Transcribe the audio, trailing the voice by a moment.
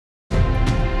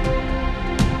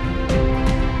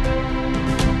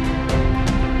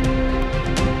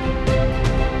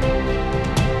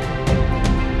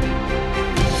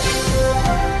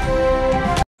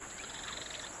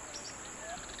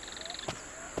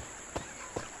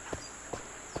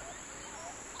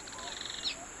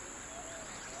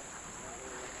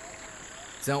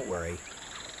Don't worry.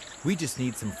 We just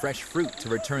need some fresh fruit to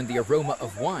return the aroma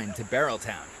of wine to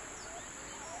Barreltown.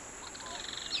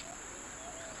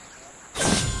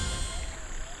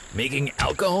 Making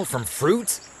alcohol from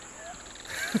fruit?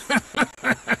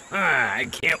 I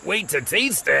can't wait to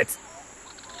taste it!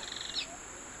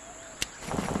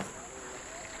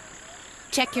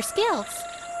 Check your skills.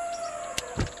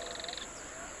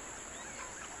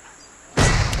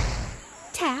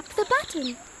 Tap the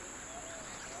button.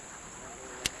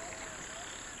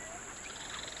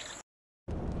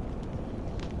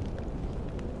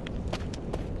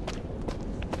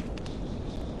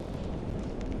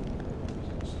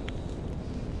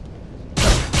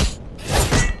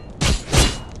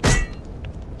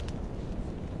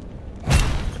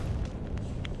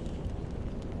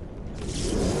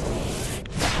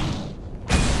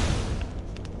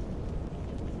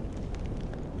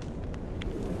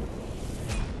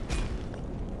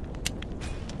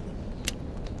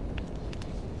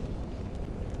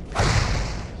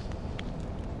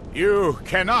 You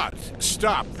cannot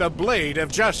stop the blade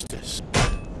of justice.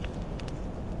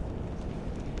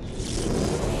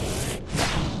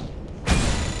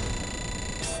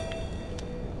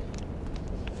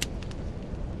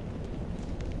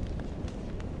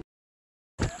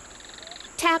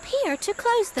 Tap here to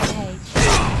close the page.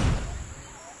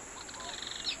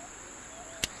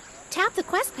 Tap the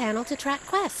quest panel to track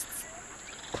quests.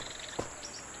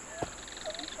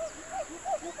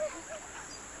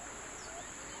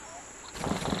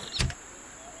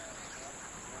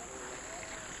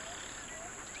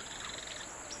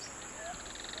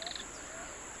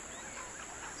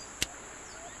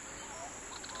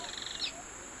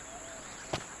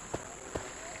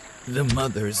 The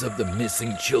mothers of the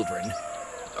missing children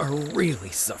are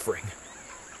really suffering.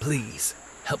 Please,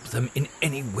 help them in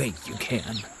any way you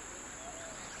can.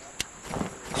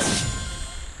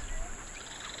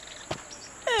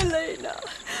 Elena,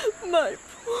 my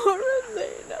poor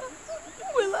Elena.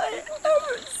 Will I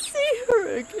ever see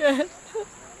her again?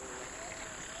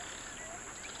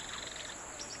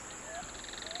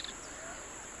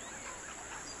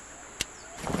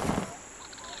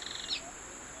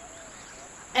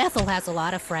 Ethel has a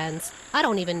lot of friends. I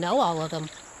don't even know all of them.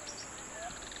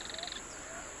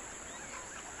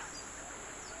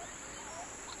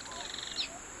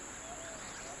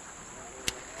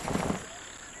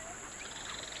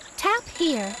 Tap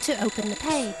here to open the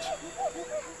page.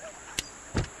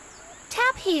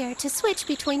 Tap here to switch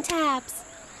between tabs.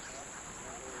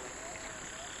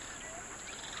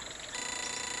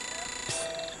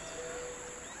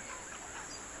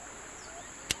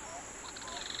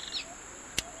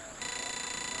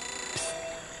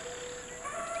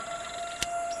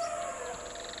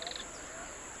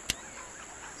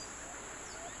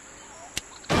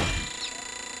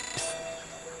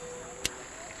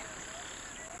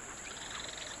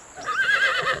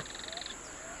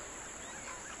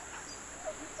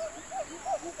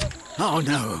 Oh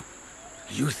no.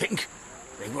 You think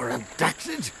they were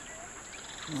abducted?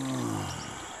 Oh.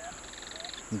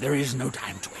 There is no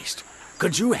time to waste.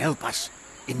 Could you help us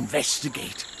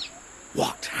investigate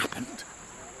what happened?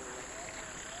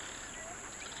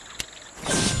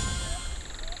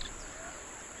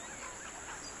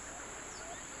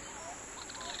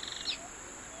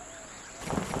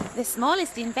 The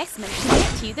smallest investment can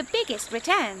get you the biggest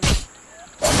returns.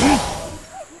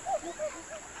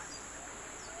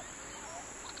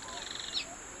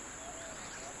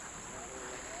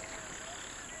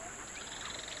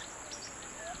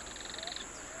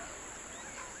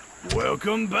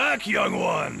 Welcome back, young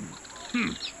one.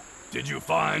 Did you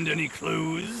find any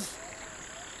clues?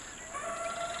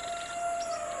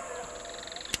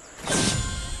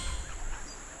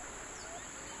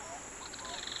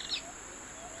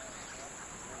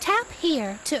 Tap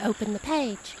here to open the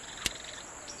page.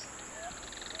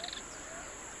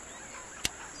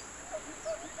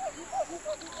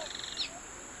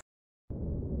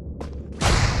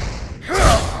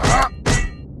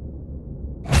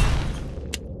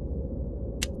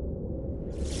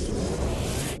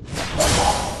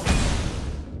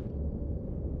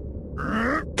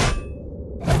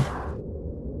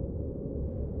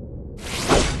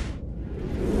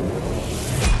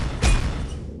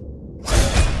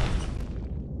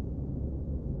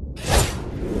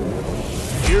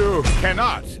 You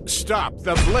cannot stop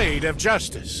the blade of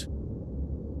justice.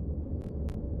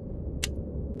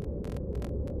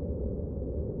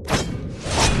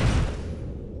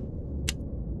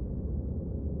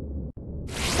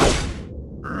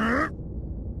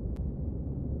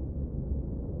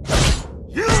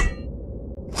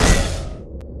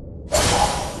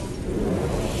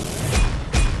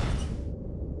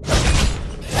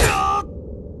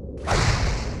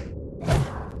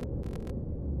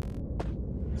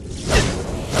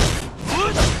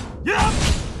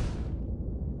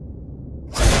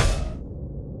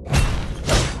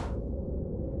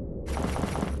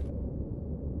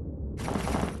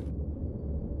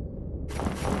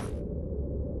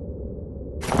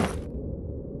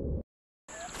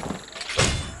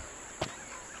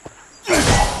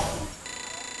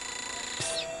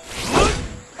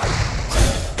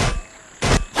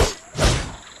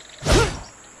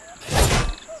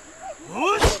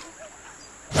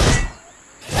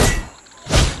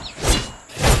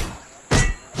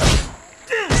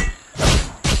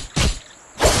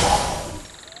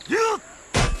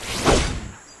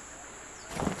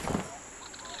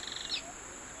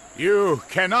 You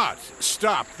cannot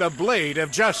stop the blade of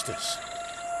justice.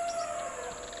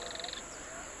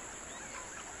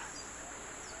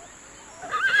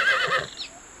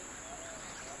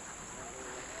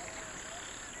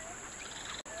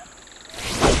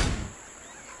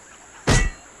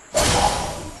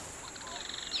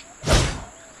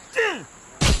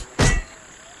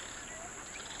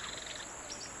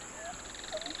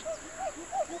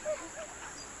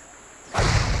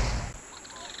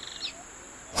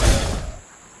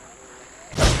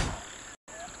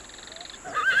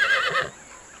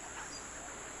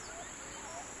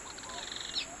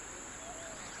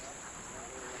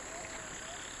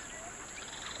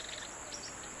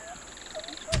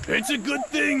 It's a good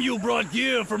thing you brought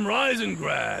gear from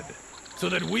Risengrad, so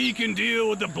that we can deal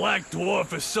with the Black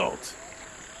Dwarf assault.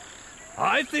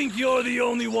 I think you're the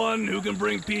only one who can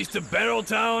bring peace to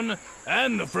Barreltown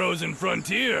and the Frozen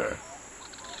Frontier.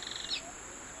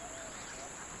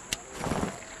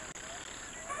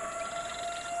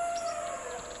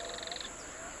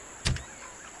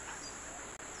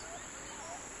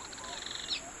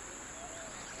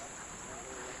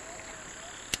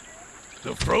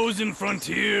 The Frozen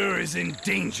Frontier is in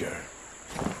danger.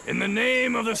 In the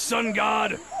name of the Sun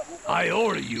God, I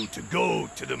order you to go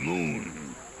to the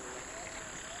moon.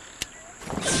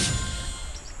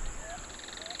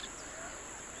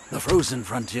 The Frozen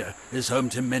Frontier is home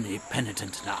to many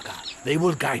penitent Naga. They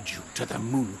will guide you to the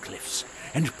moon cliffs.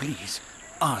 And please,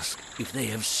 ask if they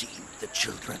have seen the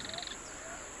children.